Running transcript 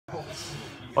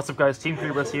What's up, guys? Team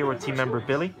Kuribrohs here with team member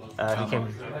Billy. He came,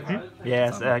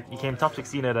 he came top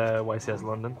 16 at YCS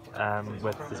London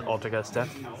with his Altergeist deck.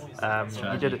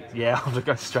 You did it, yeah,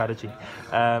 Altergeist strategy.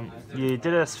 You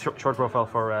did a short profile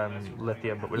for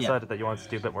Lithium, but we decided that you wanted to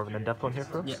do a bit more of an in-depth one here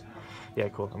for us. Yeah. Yeah,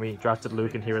 cool. And we drafted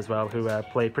Luke in here as well, who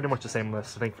played pretty much the same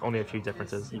list. I think only a few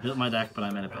differences. You built my deck, but I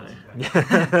made it better.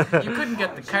 You couldn't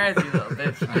get the cards, you little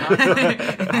bitch.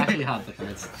 I actually had the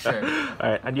cards. Sure.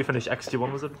 Alright, and you finished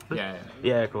X21, was it? Yeah.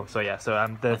 Yeah, cool. So yeah, so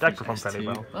the deck performed fairly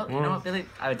well. Well, you know what, Billy?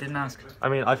 I didn't ask. I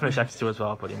mean, I finished X2 as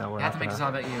well, but you know, we're You have to make this all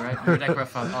about you, right? Your deck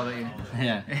profile, all about you.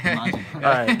 Yeah. Imagine.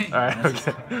 Alright,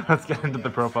 okay. Let's get into the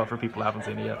profile for people who haven't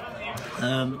seen it yet.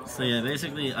 So yeah,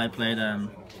 basically I played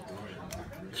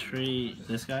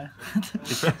this guy.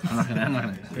 I'm not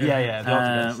gonna.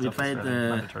 Yeah. We played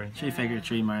the 3-figure,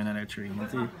 3 marionette, 3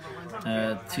 multi,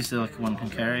 2 silk, 1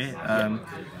 Concari.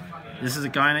 This is a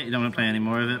Garnet. You don't want to play any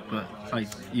more of it, but like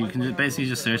you can just basically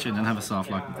just search it and then have a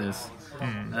soft lock with this.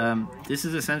 This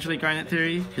is essentially Garnet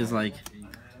theory because like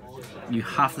you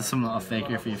have to summon off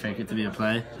faker for your faker to be a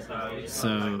play.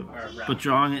 So, but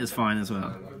drawing it is fine as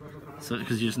well. So,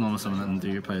 because you just normal summon it and do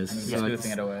your plays. You're so,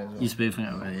 spoofing it away as well. You spoofing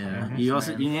it away, yeah. You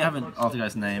also need to have an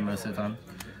Altergeist name most of the time.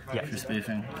 Yeah. For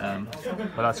spoofing.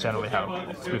 But that's generally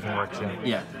how spoofing works,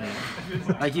 yeah.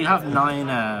 Like you have 9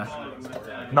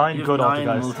 good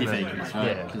Altergeist multi-fakers,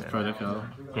 right? Yeah. Because protocol.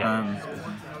 Yeah.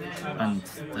 And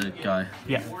the guy.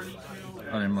 Yeah.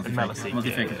 Other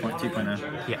multi-faker 2.0.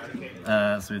 Yeah.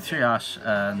 So we have 3 Ash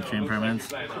and 3 impermanents.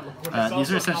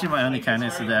 These are essentially my only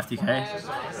counters to the FTK.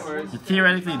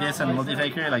 Theoretically, this and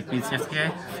multi-faker like beats the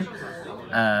FTK.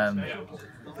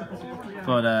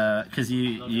 But because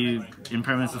you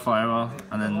impermanence the firewall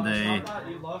and then they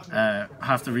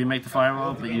have to remake the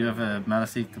firewall, but you have a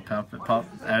Maliseek to pop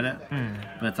out it.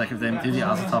 But it's like if they do the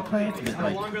Azatop play, it's a bit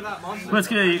like. But it's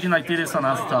good. You can like do this on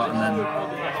Azatop and then.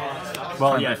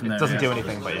 Well, yeah, it doesn't do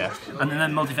anything, but yeah. And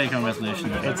then multi-faker on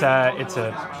resolution. It's a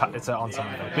on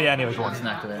something. But yeah, anyway, go on. Doesn't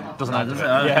activate. Doesn't activate.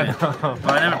 Yeah. But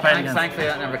I never played against. Thankfully,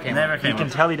 that never came. You can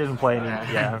tell he didn't play any.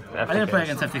 Yeah. I didn't play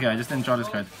against FTK. I just didn't draw this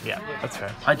card. Yeah, that's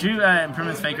fair. I drew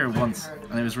Impermanence Faker once,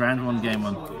 and it was round 1, game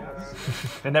 1.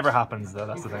 It never happens though.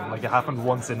 That's the thing. Like it happened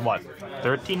once in what?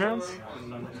 13 rounds.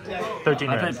 13 rounds.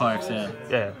 I played Parks, yeah.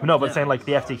 Yeah. No, but saying like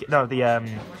the FTK. No, the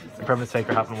Impermanence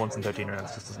Faker happened once in 13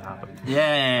 rounds. Just doesn't happen.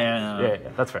 Yeah,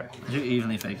 that's fair. I drew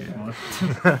evenly Faker more.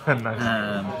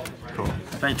 Nice. Cool.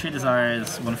 I played 3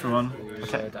 Desires, 1 for 1.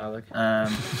 Okay.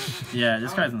 Yeah,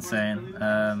 this guy's insane.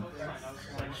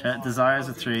 Desires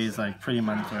of 3 is like pretty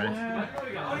mandatory.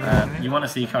 You want to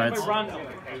see cards.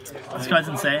 This guy's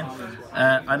insane.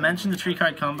 I mentioned the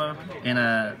 3-card combo in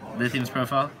a Lithium's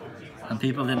profile, and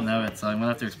people didn't know it, so I'm gonna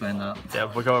have to explain that. Yeah,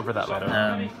 we'll go over that later.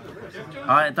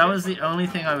 That was the only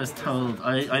thing I was told.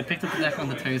 I picked up the deck on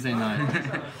the Thursday night,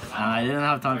 and I didn't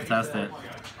have time to test it.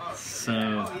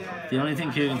 So the only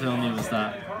thing Kugan told me was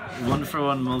that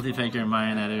 1-for-1 multi-faker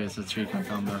marionette is a 3-card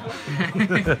combo.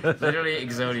 Literally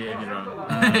Exodia if you're wrong.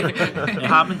 It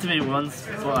happened to me once,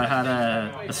 but I had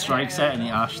a strike set and he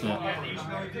ashed it.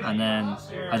 And then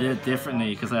I did it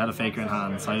differently because I had a faker in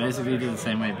hand. So I basically did it the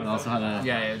same way, but also had a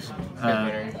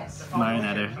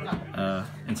marionette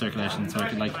in circulation, so I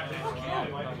could like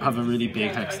have a really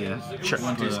big Hexia. Sure.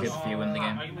 1-2 skip if you win the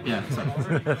game. Yeah,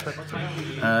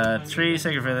 so 3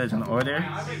 Sacred Village in order.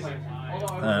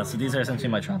 So these are essentially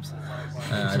my traps.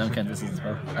 I don't count this as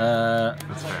well.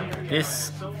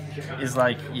 This is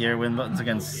like your win buttons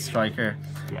against Striker.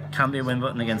 Can be a win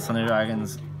button against Thunder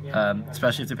Dragons,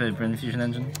 especially if they play the Brin Fusion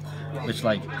Engine, which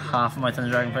like half of my Thunder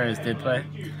Dragon players did play.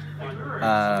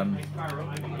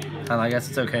 And I guess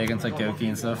it's okay against like Goki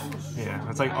and stuff. Yeah,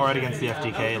 it's like alright against the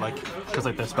FTK, like because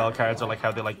like their spell cards are like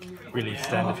how they like really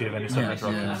stand if you have any stuff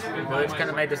like Well, it's kind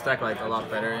of made this deck like a lot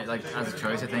better, like as a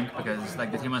choice, I think, because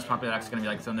like the 2 most popular decks are gonna be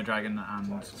like Thunder Dragon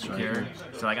and Secure.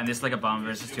 So like, and this is like a bomb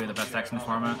versus 2 of the best decks in the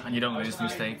format, and you don't lose through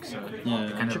stake, so it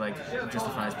kind of like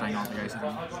justifies playing Altergeist.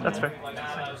 That's fair.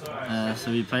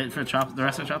 So we played for the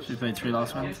rest of the traps. We played 3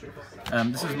 Lost Winds.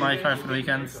 This is my card for the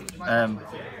weekend.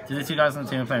 The other 2 guys on the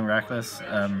team are playing Reckless.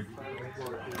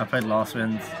 I played Lost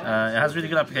Wind. It has really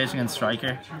good application against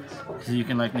Striker, because you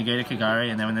can like negate a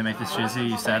Kagari, and then when they make this Juicy,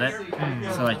 you set it.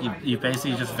 So like you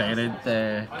basically just veiled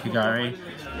the Kagari,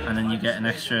 and then you get an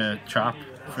extra trap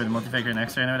for the multi-faker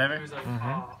next turn or whatever.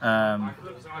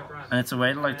 And it's a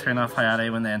way to like turn off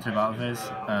Hayate when they enter battle phase.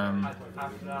 And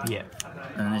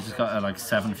they just got a like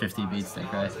 750 beat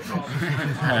stick, right?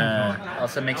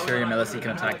 Also make sure your Maliseek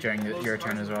can attack during your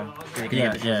turn as well. You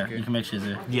can make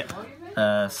Shizu.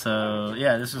 So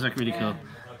yeah, this is like really cool.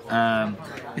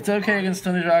 It's okay against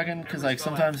Thunder Dragon because like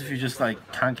sometimes if you just like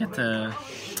can't get the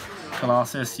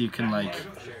Colossus, you can like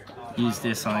use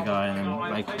this on a guy and then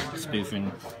like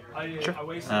spoofing. Sure.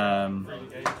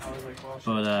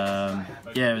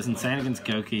 Yeah, it was insane against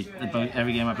Goki.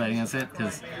 Every game I played against it,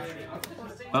 because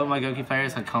both my Goki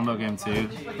players had combo game 2,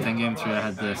 then game 3 I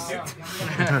had this.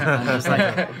 And just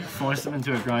like forced them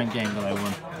into a grind game that I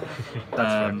won.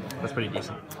 That's pretty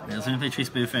decent. Yeah, so we play 3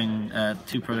 spoofing,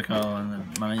 2 protocol,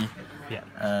 and the money. Yeah.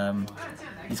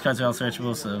 These cards are all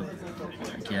searchable, so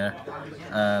yeah.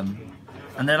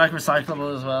 And they're like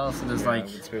recyclable as well, so there's like.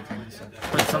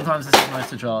 But sometimes this is nice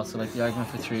to draw, so like the argument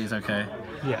for 3 is okay.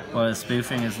 Yeah. Whereas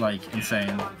spoofing is like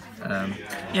insane.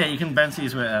 Yeah, you can bounce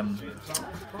these with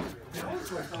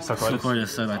Subcordis,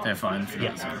 so like they're fine for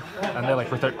that. So. And they like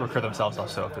recur themselves off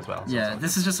soak as well. So yeah,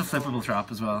 this is just a flippable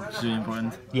trap as well, which is really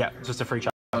important. Yeah, just a free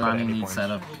trap. Landing needs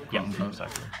setup. Yeah,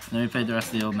 exactly. And then we played the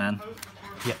rest of the old man.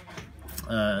 Yeah.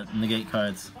 Negate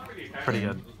cards. Pretty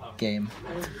good. Game.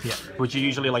 Yeah. Would you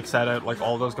usually like set out like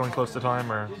all those going close to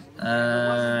time, or?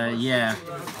 Yeah.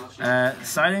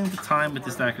 Siding the time with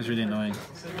this deck is really annoying.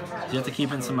 You have to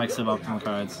keep in some like suboptimal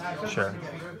cards. Sure.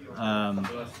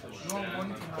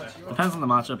 Depends on the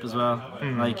matchup as well.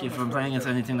 Like if I'm playing against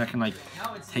anything that can like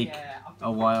take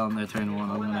a while on their turn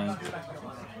 1, I'm gonna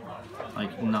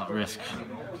like not risk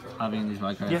having these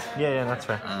bad cards. Yeah, that's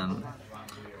fair.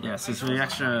 Yeah, so it's really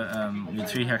extra. We had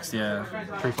 3 Hextia,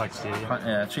 3 Flexia.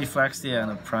 yeah, 3 Flexia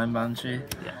and a Prime Banshee.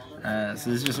 Yeah.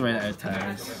 So this is just a way to out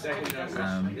towers.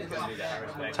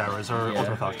 Towers or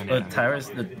Ultimate Falcon. But towers,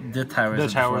 the towers. The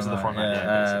towers of the format.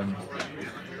 Yeah.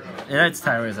 It outs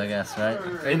towers, I guess, right?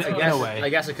 In a way. I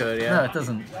guess it could, yeah. No, it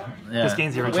doesn't. Yeah. This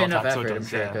gains the original enough attack, so effort, it I'm does.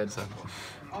 sure it Yeah, could. so.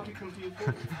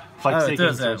 Oh, it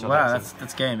does. Wow,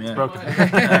 that's game. Yeah. It's broken.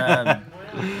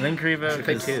 Link Revo.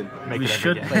 Play 2. We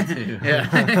should play 2. Yeah.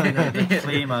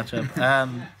 Flea matchup.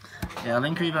 Yeah,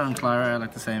 Link Revo and Clara are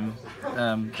like the same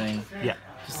thing. Yeah.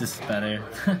 Just this is better.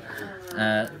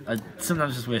 I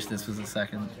sometimes just wish this was a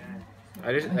second.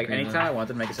 I just like anytime I wanted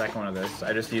to make a second one of this,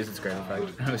 I just used its great effect.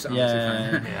 It was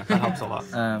Yeah. Yeah, that helps a lot.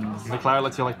 The Clara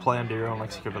lets you like play under your own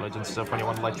like Secret Village and stuff when you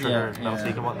want to like trigger Metal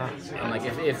Seek and whatnot. And like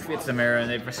if it's a mirror and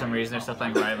they for some reason they're still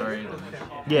playing Rivalry.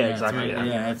 Yeah, exactly.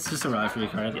 Yeah, it's just a rivalry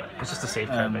card. Yeah, it's just a safe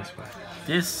card basically.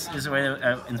 This is a way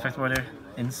to inspect border.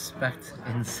 Inspector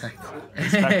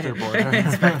border.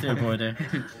 Inspector border.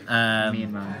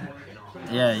 Mean man.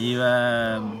 Yeah, you.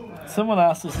 Someone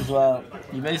asked us as well.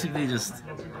 You basically just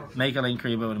make a Link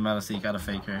Rebo with a Metal Seek out of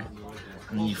Faker,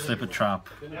 and then you flip a trap.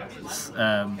 You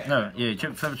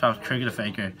flip a trap, trigger the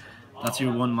Faker. That's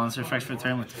your 1 monster effect for a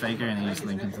turn with the Faker, and you just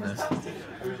link into this.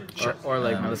 Sure. Or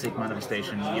like Metal Seek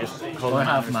Manifestation. You just hold Or the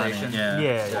half Manifestation. mana.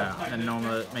 Yeah. And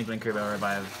normally make Link Rebo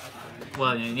revive.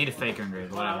 Well, you need a Faker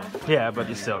engrave, whatever. Yeah, but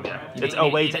you still, it's a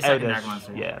way to out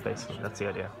it. Yeah, basically, that's the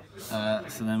idea.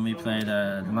 So then we played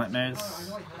the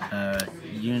Nightmares,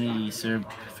 Uni-Serb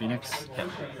Phoenix.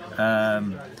 I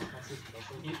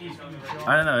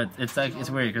don't know, it's like, it's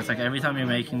weird, because like every time you're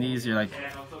making these, you're like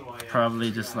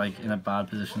probably just like in a bad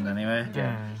position anyway.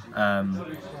 Yeah.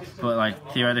 But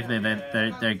like theoretically,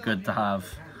 they're good to have.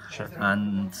 Sure.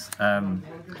 And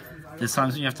there's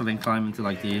times when you have to link climb into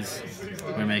like these,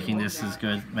 where making this is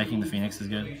good, making the Phoenix is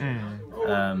good.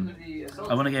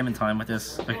 I won a game in time with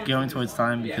this, like going towards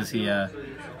time, because he had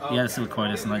a Silk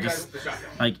Cordis, and I just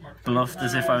like bluffed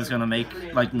as if I was gonna make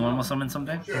like normal summon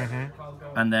something,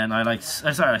 and then I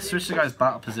switched the guy's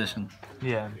battle position.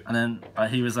 Yeah. And then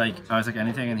he was like, I was like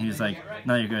anything, and he was like,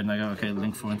 no, you're good, and I go, okay,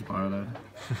 link 4 into power load.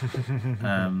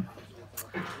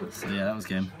 So yeah, that was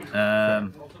game.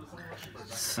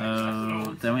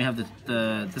 So then we have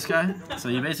this guy. So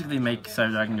you basically make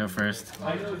Cyber Dragon go first,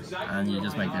 and you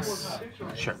just make this.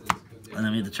 Sure. And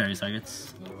then we have the Cherry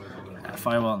Targets,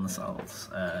 Firewall and Assault,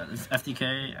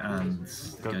 FTK and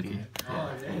Goki.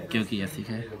 Goki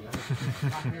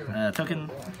FTK. Token,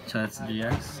 Chats and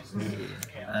GX.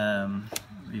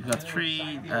 We've got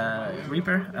 3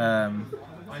 Reaper.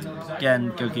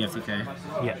 Again, Goki FTK.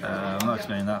 Yeah. I'm not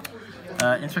explaining that.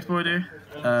 Inspect Border.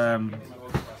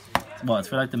 It's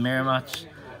for like the mirror match.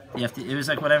 It was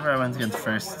like whatever I went against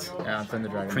first. Yeah, Thunder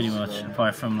Dragon. Pretty much,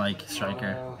 apart from like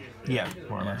Striker. Yeah,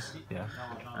 more or less. Yeah.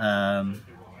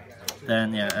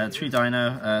 Then 3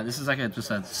 Dino. This is like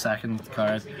just a second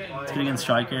card. It's good against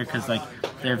Striker because like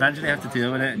they eventually have to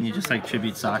deal with it, and you just like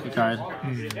tribute sack a card.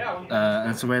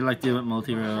 And it's a way to like deal with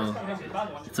multi-roll.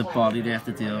 It's a body they have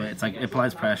to deal with. It's like it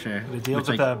applies pressure. It deals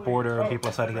with the border and people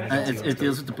deciding to get against it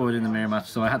deals with the border in the mirror match,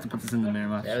 so I had to put this in the mirror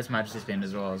match. Yeah, this Majesty's themed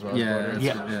as well.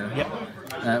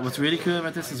 Yeah. What's really cool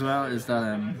about this as well is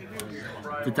that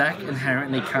the deck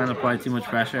inherently can't apply too much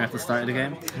pressure at the start of the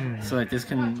game. So like this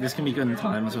can be good in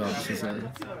time as well. This is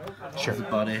a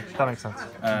body. That makes sense.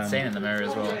 Insane in the mirror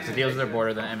as well. It deals with their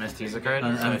border than MST's a card.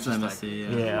 And So it's an just MST,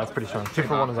 like, Yeah, that's pretty strong. 2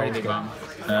 for 1 is always big good. bomb.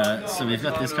 So we've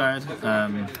got this card. How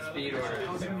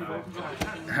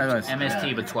do I say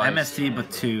MST but twice. MST but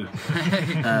 2.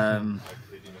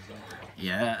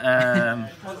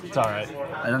 It's alright.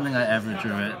 I don't think I ever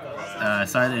drew it. I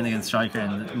started in against Striker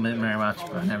in the mirror match,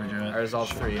 but I never drew it. Ours all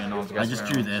 3 and all I just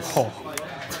drew this. Oh.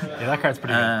 Yeah, that card's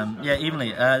pretty good. Yeah,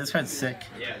 evenly. This card's sick.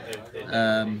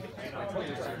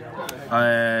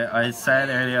 I said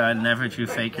earlier I never drew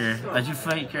Faker. I drew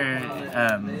Faker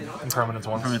Impermanence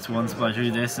once. Impermanence once, but I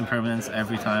drew this Impermanence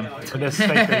every time. For this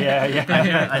Faker, yeah. I think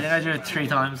I drew it 3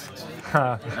 times.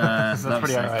 That's so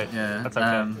pretty sick. alright. Yeah. That's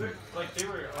okay.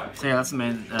 So yeah, that's the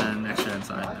main extra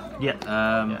inside. Yeah.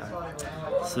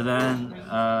 So then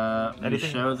we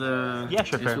Anything? show the. Yeah,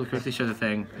 sure, fair. We'll quickly show the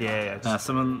thing. Yeah.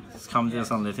 Someone commented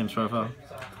this on Lithium's profile.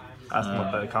 Ask them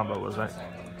what the combo was, right?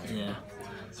 Yeah.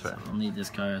 That's fair. I'll need this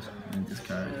card. I need this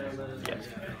card. Yeah.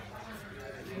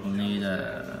 We'll need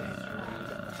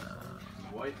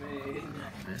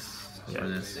this. Yeah. For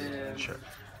this. Sure.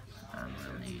 And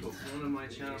we'll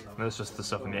need. That's just the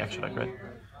stuff in the extra deck, right?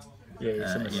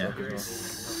 Yeah.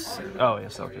 Oh, yeah,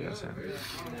 so okay, yes,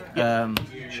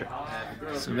 Sure.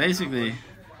 So basically,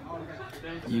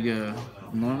 you go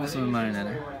normal summon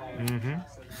Marionetta.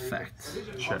 Effect.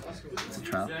 Sure. It's a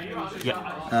trap. Yeah.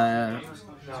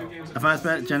 I find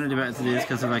it's generally better to do this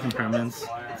because of like impermanence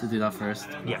to do that first.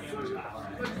 Yeah.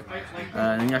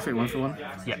 Then you activate 1 for 1.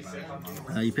 Yeah.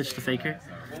 You pitch the Faker.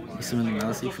 You summon the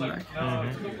Maliseek from deck.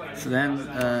 So then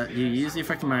you use the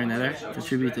effect of Marionetta to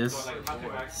tribute this,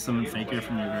 summon Faker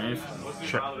from your grave.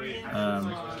 Sure.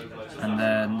 And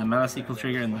then the Maliseek will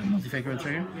trigger and the multi-Faker will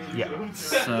trigger. Yeah.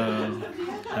 So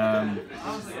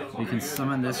we can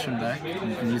summon this from deck. And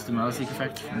you can use the Maliseek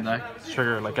effect from deck.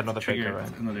 Trigger like another Trigger Faker,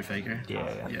 right? another Faker. Yeah.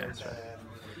 That's right.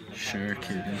 Sure,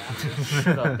 kid.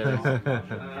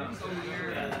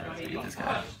 This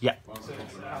guy. Yeah.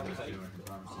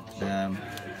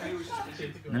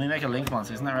 Let me make a link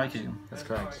monster, isn't that right, Keegan? That's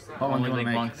correct. What one do you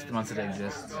Only want to make? monster that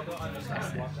exists. So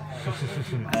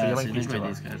you So link you these can two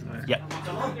these up. guys away. Yeah.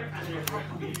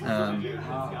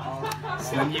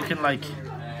 So then you can like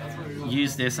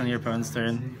use this on your opponent's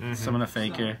turn, summon a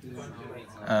Faker.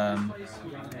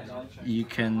 You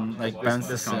can like bounce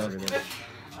this up.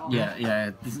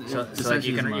 Yeah. So like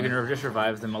you can just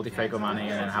revive the multi-Faker money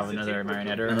and then have another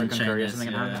Marionetta or then Conjurer or chain something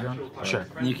in this, hand if you want. Sure.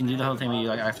 And you can do the whole thing where you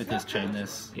like activate this, chain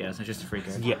this. Yeah, so it's just a free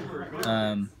card. Yeah.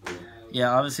 Yeah,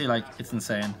 obviously like it's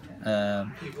insane.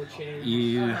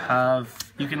 You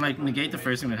can like negate the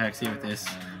first thing with Hexia with this,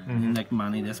 and then like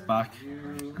money this back,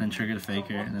 and then trigger the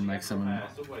Faker, and then like summon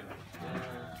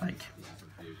like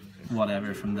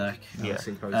whatever from deck. Yeah.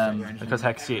 Because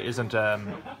Hexia isn't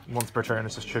once per turn,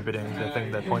 it's distributing the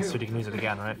thing that points to it, you can use it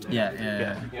again, right?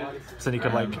 Yeah. So then you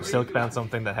could like silk bound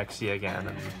something that Hexia again.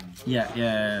 And,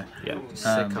 Yeah.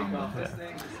 Sick combo.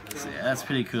 So, yeah, that's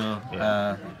pretty cool.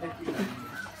 Yeah.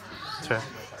 It's fair.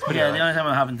 But yeah, the only time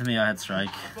it happened to me, I had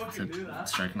Strike. It's a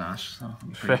Strike Nash, so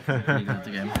I'm pretty good at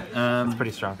the game. It's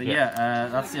pretty strong. But yeah,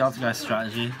 that's the Altergeist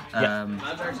strategy.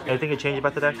 Anything you changed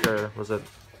about the deck, or was it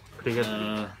pretty good?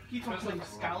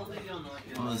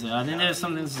 What was it? I think there's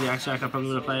some things in the extra deck I probably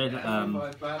would have played.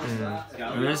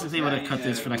 I realistically would have cut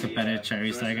this for like a better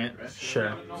cherry target.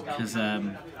 Sure. Because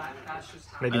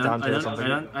Maybe down to or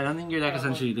something. I don't think your deck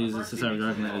essentially loses to Sarah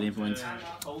Dragon at any point.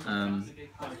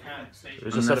 It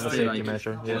was just sort of a unless they, safety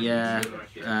measure. Yeah.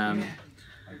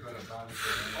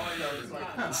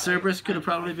 Cerberus could have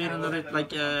probably been another like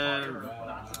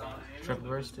Triple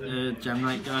burst. Gem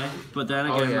Knight guy, but then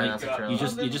again, like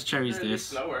you just cherries this.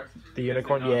 The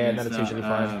unicorn, yeah, and then it's usually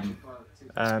fine.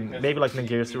 Maybe like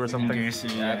Ningirsu or something.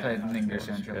 Yeah, I played Ningirsu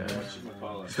and Triple burst.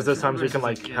 Because there's times where you can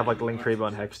like have like Link Freebo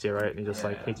and Hextia, right? And you just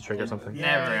like need to trigger something.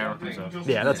 Never ever comes up.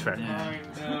 Yeah, that's fair.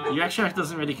 Yeah. Your extra deck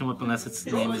doesn't really come up unless its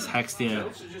name is Hextia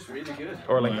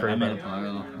Or Link Freebo.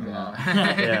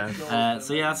 Yeah.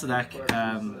 So yeah, that's the deck.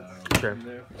 Sure.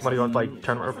 What do you want, like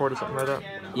tournament report or something like that?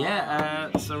 Yeah,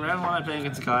 so round 1 I played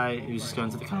against a guy who was just going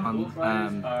to the con.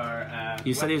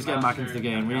 He said he was getting back into the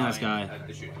game, really nice guy.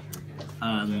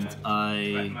 And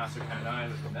I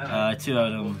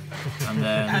 2-0'd him, and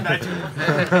then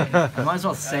I might as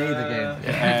well say the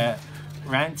game.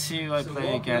 Round 2 I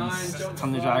play against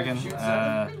Thunder Dragon,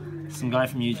 some guy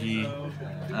from UG.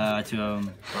 I 2-0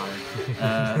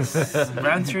 him.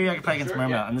 Round 3 I could play against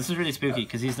Merma, and this is really spooky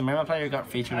because he's the Merma player who got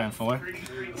featured round 4.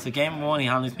 So game 1 he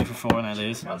handles me for 4 and I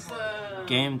lose.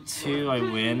 Game 2 I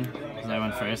win because I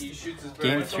went first.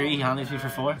 Game 3 he handles me for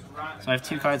 4. So I have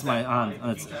 2 cards in my hand,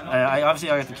 and it's I obviously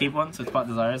I have to keep one, so it's Pot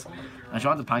Desires. I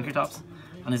draw the Pankratops,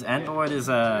 and his end board is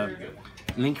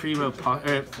Link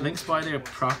Spider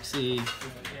Proxy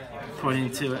put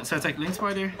into it. So it's like Link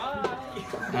Spider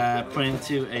put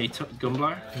into a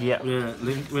Gumblar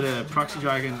with a Proxy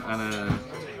Dragon and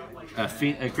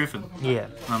a Griffin. Yeah.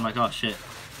 And I'm like, oh shit,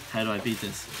 how do I beat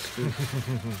this?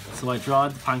 So I draw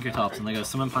the Pankratops and I go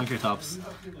summon Pankratops,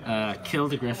 kill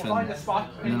the Griffin,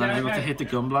 and then I'm able to hit the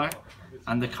Gumblar.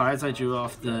 And the cards I drew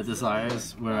off the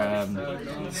Desires were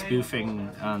Spoofing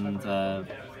and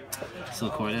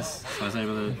Silcoidus, so I was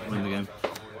able to win the game.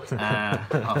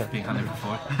 Off being handed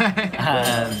before.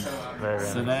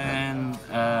 So then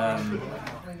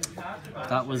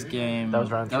that was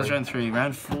round 3.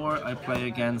 Round 4 I play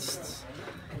against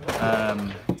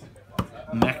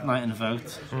Mech Knight and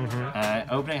Vote.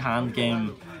 Opening hand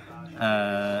game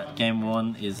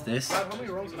 1 is this.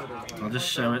 I'll just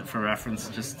show it for reference.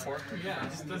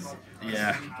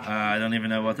 I don't even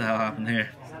know what the hell happened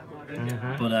here.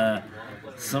 But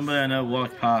somebody I know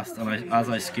walked past, and as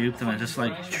I scooped, and I just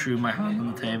like threw my hand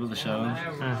on the table to show him.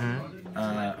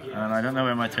 And I don't know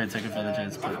where my third sacred village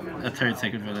is, but a third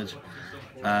sacred village.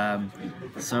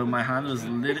 So my hand was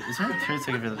literally. Is there a third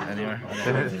sacred village anywhere?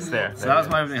 It's there. So that was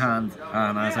my opening hand,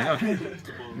 and I was like, okay,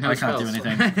 I can't do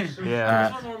anything.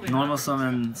 Normal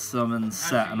summon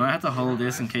set, and I had to hold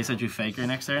this in case I drew Faker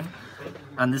next turn.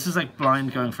 And this is like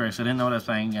blind going first, so I didn't know what I was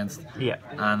playing against. Yeah.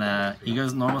 And he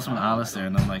goes normal summon Alistair,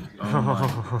 and I'm like, oh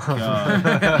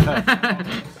my god.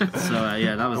 So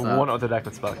that was that. One other deck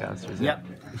with spellcasters. Yep.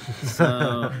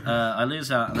 So I lose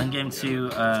that, and then game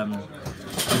 2, I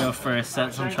go first,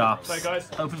 set some traps,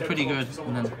 open pretty good,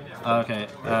 and then okay.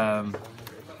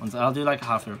 I'll do like a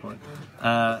half the report.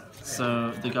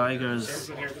 So the guy goes,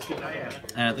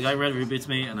 the guy red reboots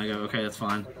me, and I go, okay, that's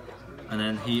fine. And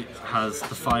then he has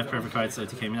the 5 perfect cards, so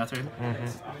TKB that turn.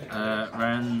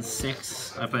 Round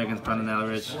 6, I play against Brandon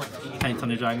Elridge, paint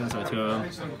Thunder Dragons, so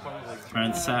 2-0.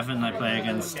 Round 7, I play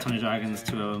against Thunder Dragons,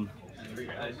 2-0.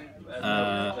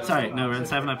 Round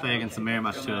 7 I play against the mirror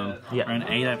match 2-0. Round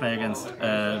 8 I play against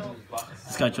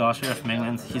this guy Joshua from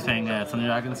England. He's playing Thunder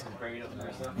Dragons.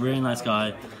 Really nice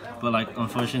guy, but like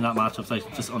unfortunately that matchup's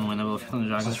like just unwinnable for Thunder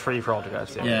Dragons. It's free for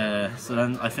Altergeist. Yeah. So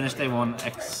then I finished day 1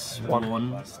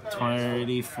 X1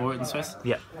 24 in Swiss.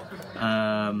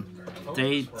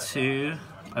 Day 2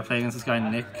 I play against this guy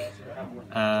Nick.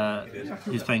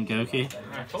 He's playing Goki,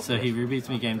 so he rebeats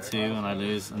me game 2 and I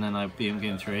lose, and then I beat him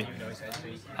game 3. He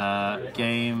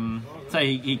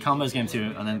combos game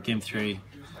 2 and then game 3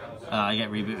 I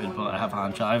get rebooted, but I have a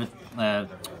hand shot. I have a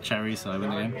cherry, so I win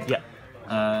the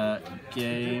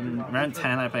game. Round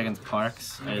 10 I play against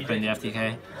Parks. I play in the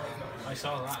FTK.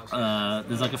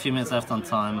 There's like a few minutes left on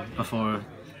time before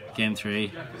game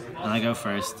 3, and I go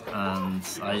first, and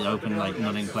I open like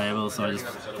nothing playable, so I just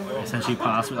essentially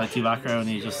pass with like 2 back row, and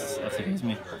he just FTKs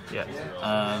me.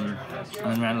 And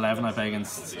then round 11 I play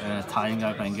against Tying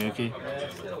guy playing Goki,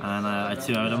 and I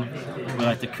 2-0'd him with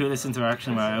like the coolest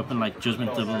interaction where I open like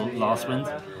Judgment double Lost Wind,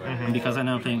 and because I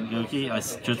know I'm playing Goki, I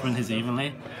Judgment his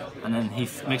evenly, and then he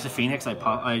makes a Phoenix,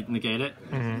 I negate it,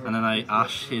 and then I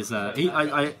Ash his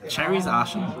I Cherry's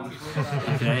Ash him,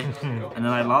 okay, and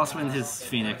then I Lost Wind his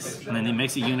Phoenix, and then he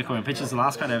makes a Unicorn, pitches the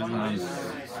last card out of his hand,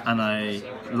 and I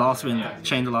Lost Wind,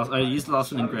 I used the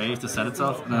Lost Wind Engrave to set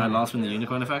itself, and then I Lost Wind the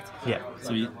Unicorn effect.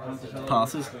 So he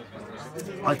passes.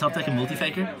 I top deck a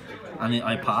Multi-Faker, and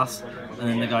I pass, and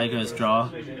then the guy goes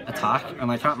draw, attack, and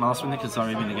I can't Lost Wind it because it's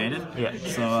already been negated.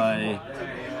 So I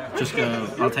just go,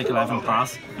 I'll take 11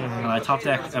 pass, and I top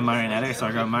deck a Marionette, so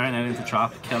I go Marionette into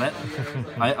trap, kill it.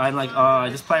 I'm like, oh, I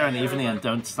just play around evenly and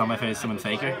don't stand my face summon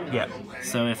Faker.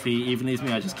 So if he evenlies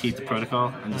me, I just keep the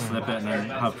protocol and just flip it, and then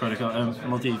have protocol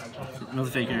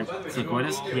multi-Faker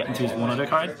Silcoidus into his one other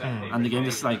card, and the game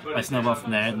just like, I snowball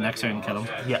from there, the next turn and kill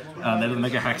him. Maybe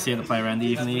make a Hexia to play around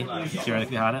evenly,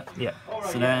 theoretically had it.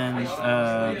 So then,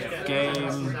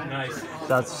 game...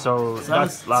 That's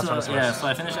last one. So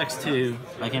I finished X2,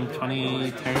 I came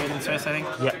 23rd in Swiss, I think.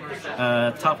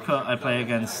 Top cut, I play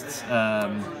against...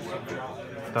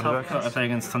 I play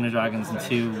against Thunder Dragons and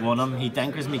 2-1 him. He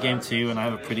dankers me game 2 and I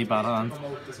have a pretty bad hand,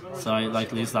 so I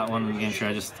like lose that one in game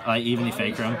 3. I evenly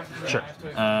Faker him. So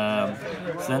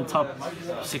then top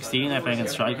 16 I play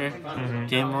against Striker.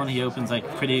 Game 1 he opens like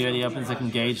pretty good. He opens like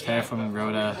Engaged Hair from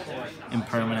Rhoda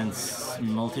Impermanence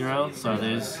multi-roll, so I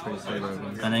lose.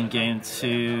 And then game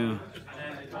 2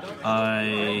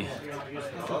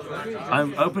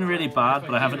 I'm open really bad,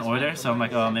 but I have an order, so I'm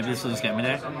like, oh, maybe this will just get me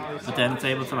there. But then it's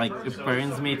able to like, it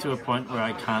burns me to a point where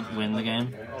I can't win the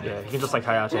game. Yeah, you can just like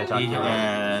Hayashi attack.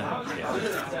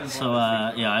 Yeah. So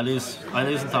yeah, I lose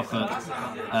in top cut.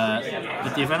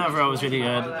 But the event overall was really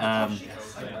good.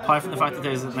 Apart from the fact that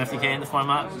there's an FTK in the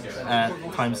format,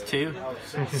 ×2.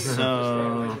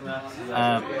 So,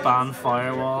 ban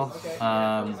firewall.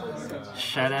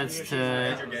 Shoutouts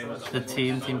to the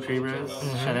team Kuribrohs.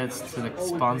 Shoutouts to the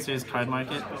sponsors, Card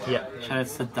Market. Yeah.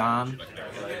 Shoutouts to Dan.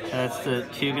 Shoutouts to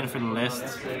Kugan for the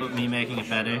list, but me making it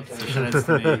better. So shoutouts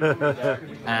to me.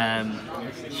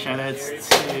 Shoutouts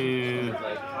to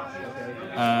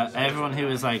everyone who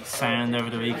was like sound over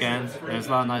the weekend. There's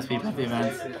a lot of nice people at the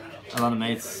event. A lot of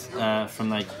mates from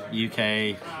like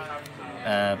UK.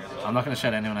 I'm not going to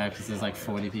shout anyone out because there's like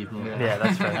 40 people. Yeah,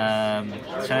 that's right.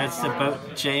 Shoutouts to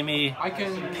both Jamie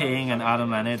Ping and Adam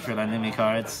Leonard for lending me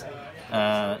cards.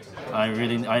 I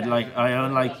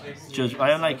own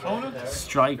like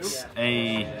Strikes,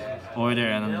 a Order,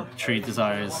 and 3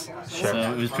 Desires. Sure. So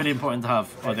it was pretty important to have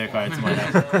other cards in my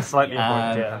deck. Slightly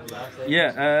important,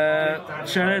 yeah.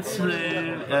 Shoutouts to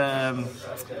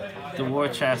the War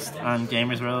Chest and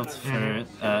Gamers World for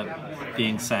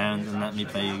being sound and letting me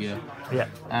play Yu-Gi-Oh! Yeah.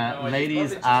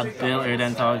 Ladies, add Bill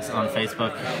Erdentogs on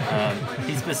Facebook.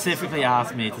 He specifically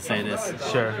asked me to say this.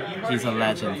 Sure. He's a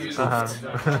legend.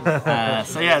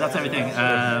 So yeah, that's everything.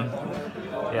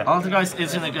 Yeah. Altergeist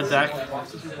isn't a good deck,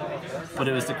 but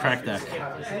it was the correct deck.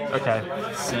 Okay.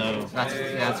 So That's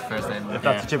the first thing. If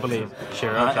that's what you believe,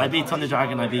 sure. Okay. I beat Thunder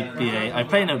Dragon, I beat BA. I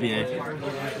play no BA.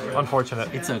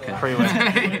 Unfortunate. It's okay. Free win.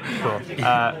 Cool.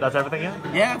 That's everything, yeah?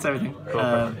 Yeah, that's everything.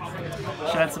 Cool.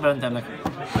 Shouts about Demnick.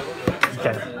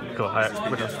 Okay. Cool. All right. For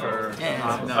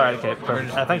All right. Okay.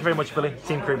 Perfect. Thank you very much, Billy.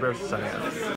 Team Kuribrohs signing out.